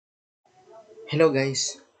Hello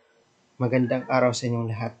guys, magandang araw sa inyong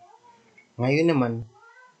lahat. Ngayon naman,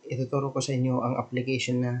 ituturo ko sa inyo ang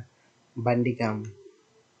application na Bandicam.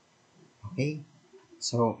 Okay?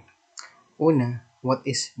 So, una, what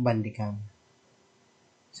is Bandicam?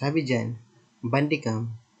 Sabi dyan,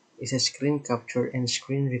 Bandicam is a screen capture and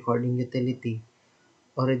screen recording utility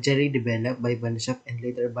originally developed by Bandicam and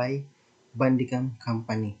later by Bandicam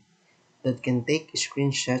Company that can take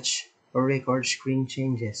screenshots or record screen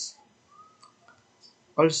changes.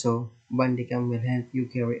 Also, Bandicam will help you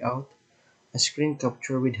carry out a screen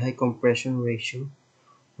capture with high compression ratio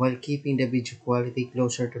while keeping the video quality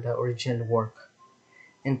closer to the original work,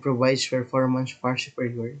 and provides performance far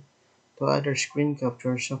superior to other screen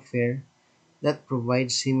capture software that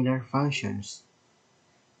provide similar functions.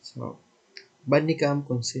 So, Bandicam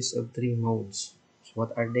consists of three modes. So,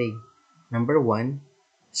 what are they? Number one,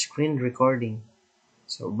 screen recording.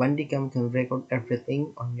 So, Bandicam can record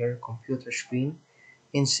everything on your computer screen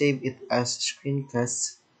and save it as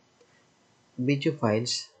screencasts video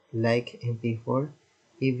files like MP4,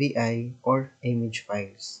 AVI, or image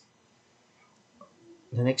files.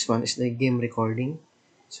 The next one is the game recording.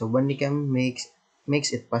 So Bandicam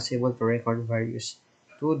makes it possible to record various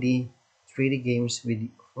 2D, 3D games with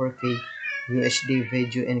 4K UHD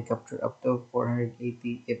video and capture up to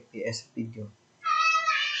 480 FPS video.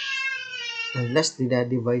 And lastly, the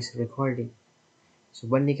device recording. So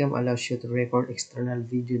Bandicam allows you to record external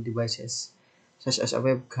video devices such as a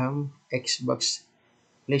webcam, Xbox,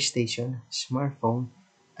 PlayStation, smartphone,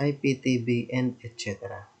 IPTV, and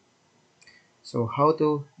etc. So how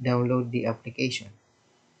to download the application?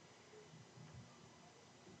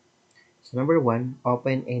 So number one,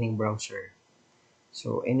 open any browser.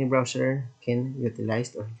 So any browser can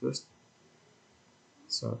utilized or used.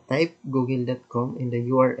 So type google.com in the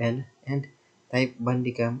URL and type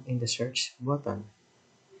Bandicam in the search button.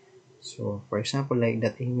 So for example, like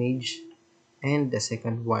that image and the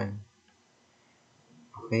second one.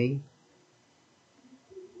 Okay.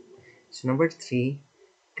 So number three,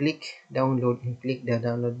 click download and click the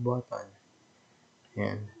download button.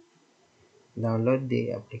 And download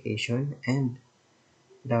the application and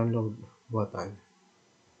download button.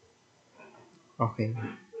 Okay.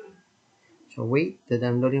 So wait the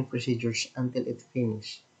downloading procedures until it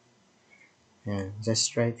finishes. And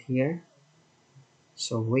just right here.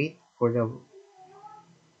 So wait for the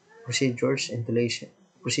procedures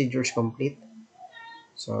complete.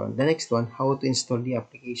 So the next one, how to install the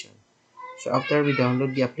application. So after we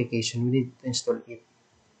download the application, we need to install it.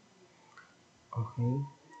 Okay.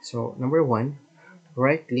 So number one,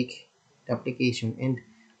 right click the application and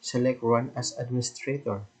select run as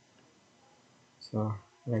administrator. So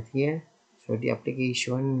right here, so the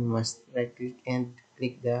application must right click and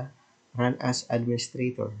click the run as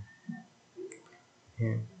administrator.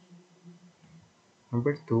 And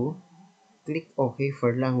number two, click OK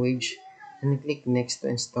for language and click next to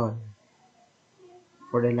install.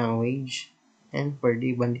 For the language and for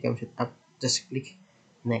the Bandicam setup, just click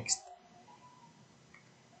next.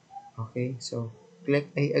 Okay, so click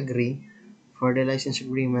I agree for the license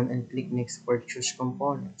agreement and click next for choose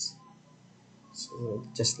components. So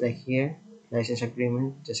just like here, license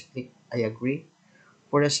agreement, just click I agree.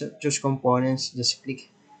 For the choose components, just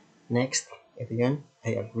click next. Ito yun,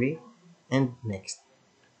 I agree and next.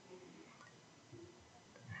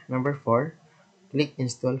 Number 4, click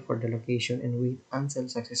install for the location and wait until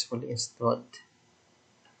successfully installed.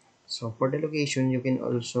 So for the location, you can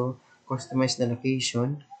also customize the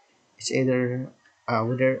location. It's either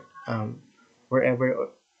whether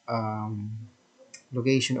wherever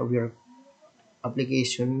location of your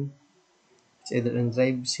application. It's either in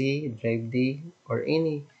Drive C, Drive D, or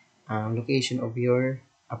any location of your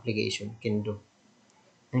application can do.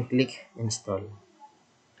 And click install.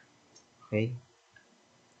 Okay.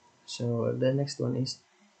 So the next one is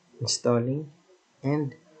installing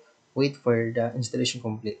and wait for the installation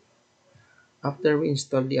complete. After we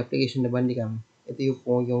install the application na Bandicam, ito yung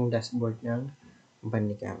po yung dashboard ng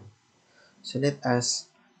Bandicam. So let us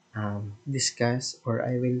discuss, or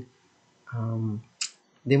I will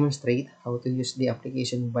demonstrate how to use the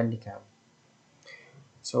application Bandicam.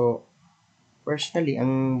 So personally,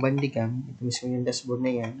 ang Bandicam, ito mismo yung dashboard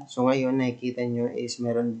na yan. So ngayon nakikita nyo is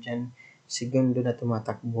meron dyan segundo na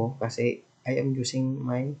tumatakbo kasi I am using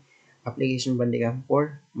my application Bandicam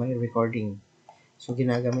for my recording. So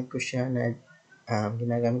ginagamit ko siya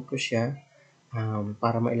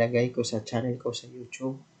para mailagay ko sa channel ko sa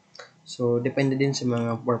YouTube. So depende din sa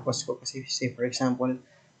mga purpose ko kasi say for example,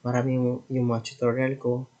 marami yung mga tutorial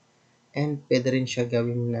ko and pwede rin siya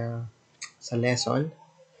gawin na sa lesson.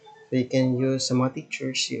 So you can use sa mga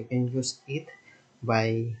teachers, you can use it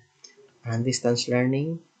by and distance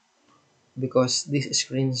learning, because this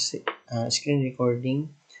screen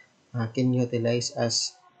recording can utilize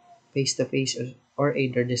as face-to-face or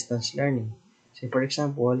either distance learning. So for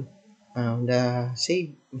example, the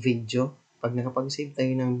save video, pag nakapag-save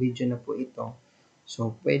tayo ng video na po ito,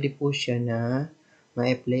 so pwede po siya na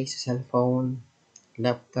ma-play sa cellphone,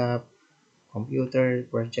 laptop, computer,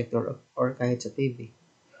 projector, or kahit sa TV.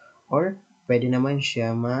 Or pwede naman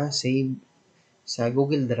siya ma-save sa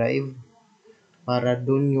Google Drive para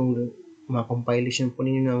dun yung mga compilation po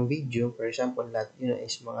ninyo ng video. For example, lahat yun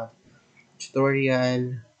is mga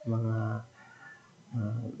tutorial, mga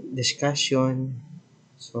discussion.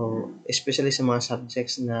 So, especially sa mga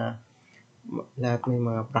subjects na lahat may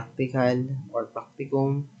mga practical or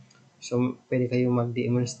practicum. So, pwede kayo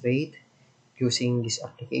mag-demonstrate using this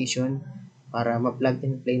application para ma-plug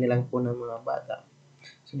and play na lang po ng mga bata.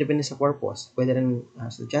 So, depende sa purpose. Pwede rin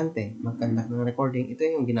estudyante mag-conduct ng recording. Ito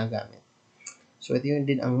yung ginagamit. So, ito yung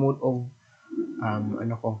din ang mode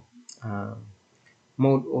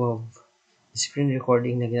of screen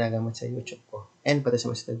recording na ginagamit sa YouTube ko. And pati sa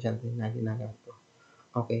mga estudyante na ginagamit ko.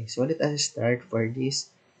 Okay, so let us start for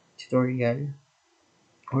this tutorial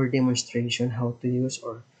or demonstration how to use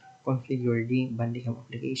or configure the Bandicam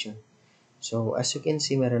application. So, as you can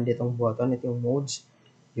see, meron ditong button, ito yung modes,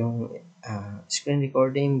 yung screen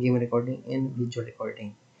recording, game recording, and video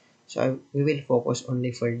recording. So, we will focus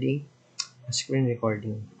only for the screen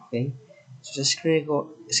recording. Okay? So, sa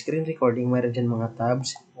screen recording, meron dyan mga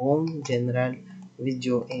tabs, home, general,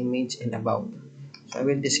 video, image, and about. So, I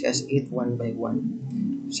will discuss it one by one.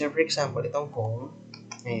 So, for example, itong home,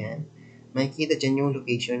 ayan, makikita dyan yung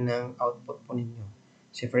location ng output po ninyo.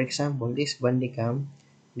 So, for example, this Bandicam,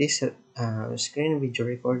 this screen video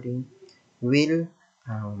recording will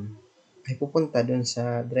ay pupunta dun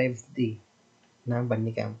sa drive D na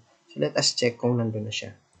Bandicam. So, let us check kung nandun na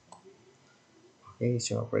siya. Okay,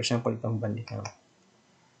 so, for example, itong Bandicam.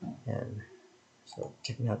 Ayan. So,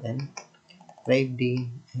 check natin. Drive D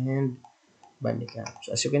and Bandicam.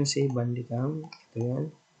 So, as you can see, Bandicam, ito yan.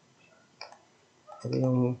 Ito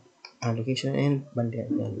yung location and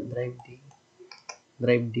Bandicam.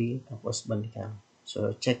 Drive D, tapos Bandicam.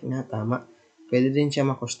 So, check na, tama. Pwede din siya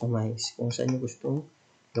ma-customize kung saan nyo gustong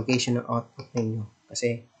location ng output ninyo.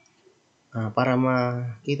 Kasi, para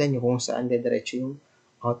makita nyo kung saan diretso yung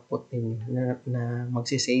output ninyo na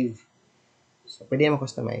magsisave. So, pwede yan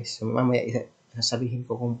ma-customize. So, mamaya sasabihin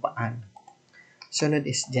ko kung paano. Sunod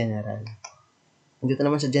is general. Dito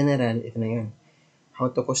naman sa general, ito na yun.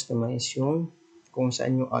 How to customize yung kung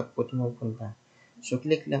saan yung output mo punta. So,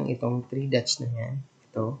 click lang itong 3 dots na yan.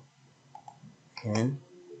 Ito. Ayan.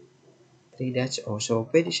 3 dots. So,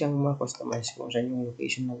 pwede siyang ma-customize kung saan yung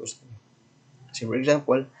location na gusto nyo. So, for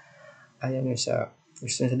example, ayaw nyo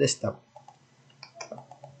gusto nyo sa desktop.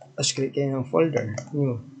 Tapos, create kayo ng folder.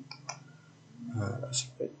 New.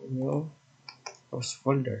 Tapos, create nyo. Tapos,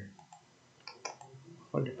 folder.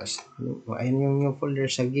 Tapos, ayun yung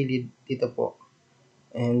folder sa gilid. Dito po.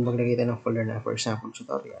 And maglagay tayo ng folder na, for example,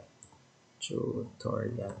 tutorial.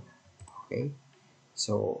 Okay?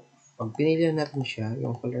 So, pag pinili natin siya,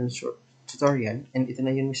 yung folder ng tutorial, and ito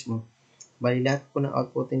na yun mismo, bali lahat po ng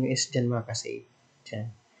output nyo is dyan makasave.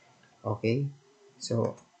 Dyan. Okay?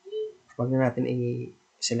 So, wag na natin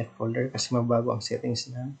i-select folder kasi mabago ang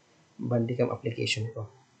settings ng Bandicam application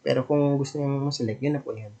ko. Pero kung gusto nyo ma-select, yun na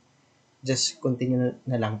po yan. Just continue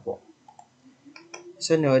na lang po.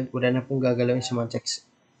 Sunod, wala na pong gagalawin sa mga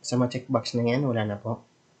checkbox na yan. Wala na po.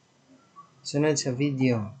 Sunod sa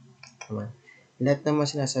video. Lahat naman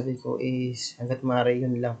sinasabi ko is hanggat maaari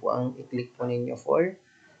yun lang po ang i-click po ninyo for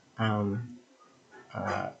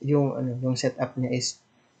yung setup niya is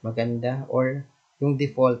maganda or yung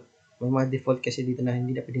default. May mga default kasi dito na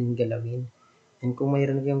hindi na pwedeng galawin. And kung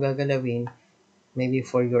mayroon kayong gagalawin, maybe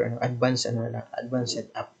for your advanced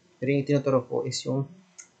setup. Pero yung tinuturo ko is yung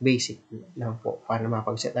basic lang po para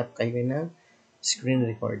mapag-setup kayo ng screen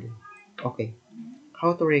recording. Okay.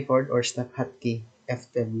 How to record or stop hotkey?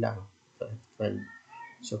 F12 lang. So, F12.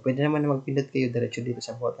 So, pwede naman na magpindot kayo diretso dito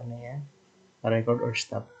sa button na yan. Record or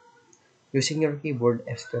stop. Using your keyboard,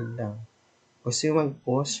 F12 lang. Gusto yung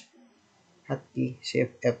mag-pause, hotkey,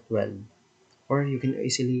 shift F12. Or you can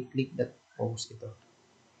easily click that pause ito.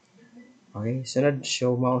 Okay. Sunod,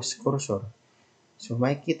 show mouse cursor. So,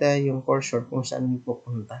 makikita yung cursor kung saan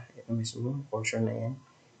pupunta. Ito mismo, cursor na yan.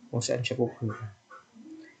 Kung saan siya pupunta.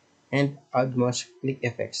 And add mouse click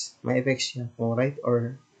effects. May effects siya. Kung right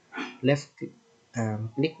or left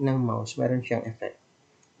click ng mouse, meron siyang effect.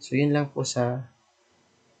 So, yun lang po sa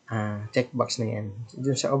checkbox na yan. So,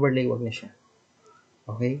 dun sa overlay, wag na siya.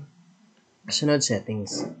 Okay? Sunod,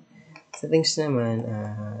 settings. Settings naman,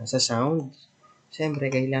 sa sound,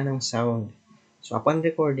 siyempre kailangan ng sound. So, upon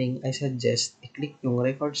recording, I suggest i-click yung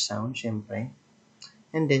record sound, siyempre.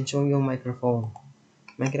 And then, so yung microphone.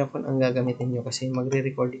 Microphone ang gagamitin nyo kasi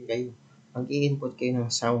magre-recording kayo. Mag-i-input kayo ng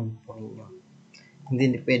sound po ninyo.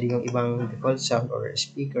 Hindi pwede yung ibang default sound or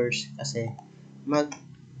speakers kasi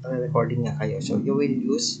mag-recording nga kayo. So, you will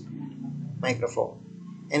use microphone.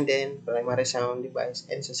 And then, primary sound device.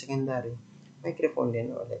 And sa secondary, microphone din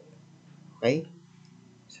ulit. Okay?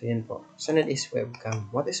 So, yan po. Sunod is webcam.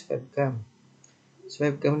 What is webcam? So,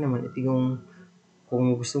 webcam naman, ito yung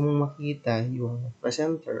kung gusto mong makita yung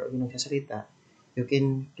presenter o yung nagsasalita, you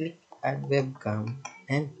can click add webcam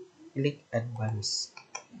and click advance.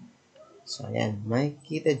 So, ayan.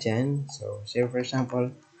 Makikita dyan. So, say for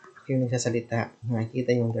example, yung nagsasalita,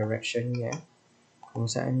 makikita yung direction niya kung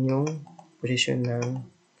saan yung position ng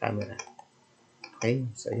camera. Okay?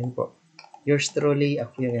 So, yun po. Yours truly,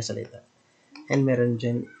 ako yung nagsasalita. And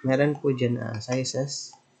meron po dyan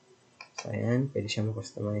sizes. So, ayan. Pwede siya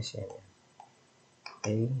mag-customize yan.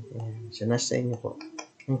 Okay? Ayan. So, nasa inyo po.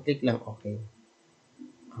 Yung click lang, okay.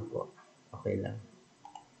 Opo. Okay lang.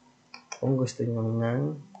 Kung gusto nyo ng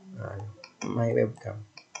may webcam.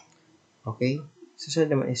 Okay? Susunod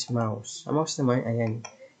naman is mouse. Ang mouse naman, ayan.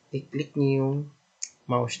 I-click nyo yung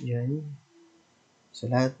mouse dyan. So,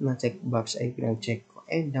 lahat ng checkbox ay pinag-check ko.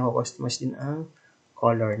 And nako-customize din ang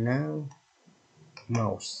color ng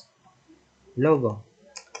mouse. Logo.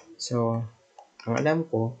 So, ang alam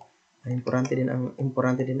ko, importante din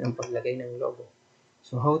ang paglagay ng logo.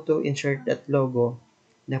 So, how to insert that logo?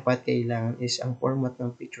 Dapat kailangan is ang format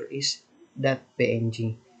ng picture is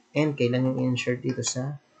 .png. And kailangan i-insert dito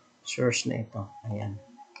sa source na ito. Ayan.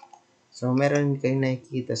 So, meron kayong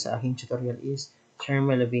nakikita sa aking tutorial is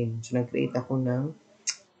Sharma Lavin. So, nag-create ako ng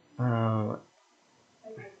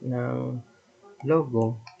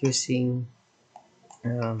logo using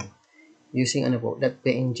ano po,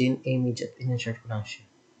 .png image at insert ko lang siya.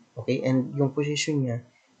 Okay, and yung position niya,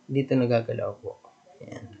 dito nagagalaw po.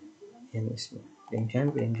 Ayan. Ayan mismo.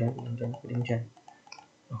 Piling dyan.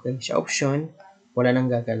 Okay, sa option, wala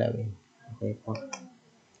nang gagalawin. Okay po.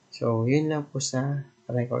 So, yun lang po sa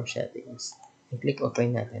record settings. I-click OK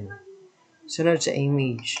natin. Sunod sa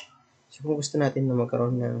image. So, kung gusto natin na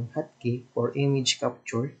magkaroon ng hotkey for image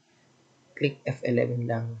capture, click F11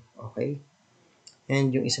 lang. Okay?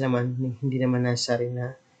 And yung isa naman, hindi naman necessary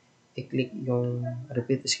na i-click yung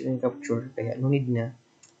repeat screen capture. Kaya, no need na.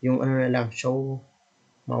 Yung ano na lang, show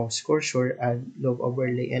mouse cursor, add log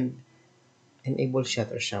overlay, and enable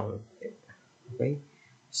shutter sound. Okay?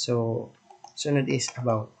 So, sunod is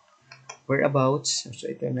about. Whereabouts. So,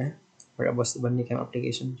 ito na. Whereabouts the Bandicam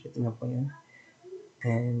application. So, ito na po yan.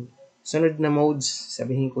 And, sunod na modes,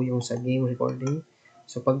 sabihin ko yung sa game recording.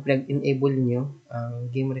 So, pag plug-enable nyo ang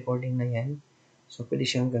game recording na yan, so, pwede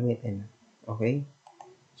siyang gamitin. Okay?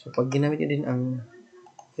 So, pag ginamit nyo din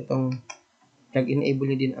itong plug-enable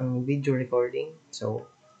nyo din ang video recording, so,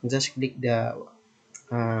 just click the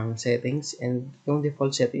settings, and yung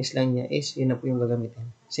default settings lang niya is yun na po yung gagamitin.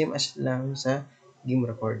 Same as lang sa game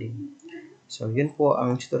recording. So, yun po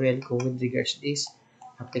ang tutorial ko with regards to this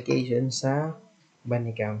application sa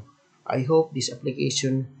Bandicam. I hope this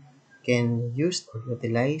application can use or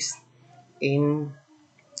utilize in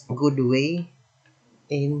good way,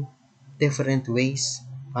 in different ways,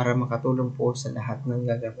 para makatulong po sa lahat ng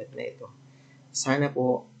gagamit na ito. Sana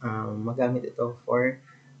po magamit ito for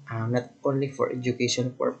not only for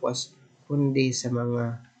education purpose, kundi sa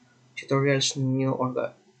mga tutorials ninyo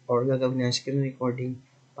or gagawin na screen recording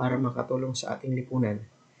para makatulong sa ating lipunan.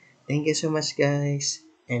 Thank you so much, guys.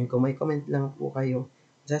 And kung may comment lang po kayo,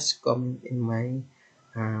 just comment in my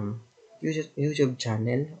YouTube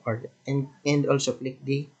channel and also click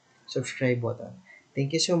the subscribe button.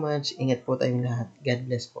 Thank you so much. Ingat po tayong lahat. God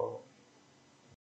bless po.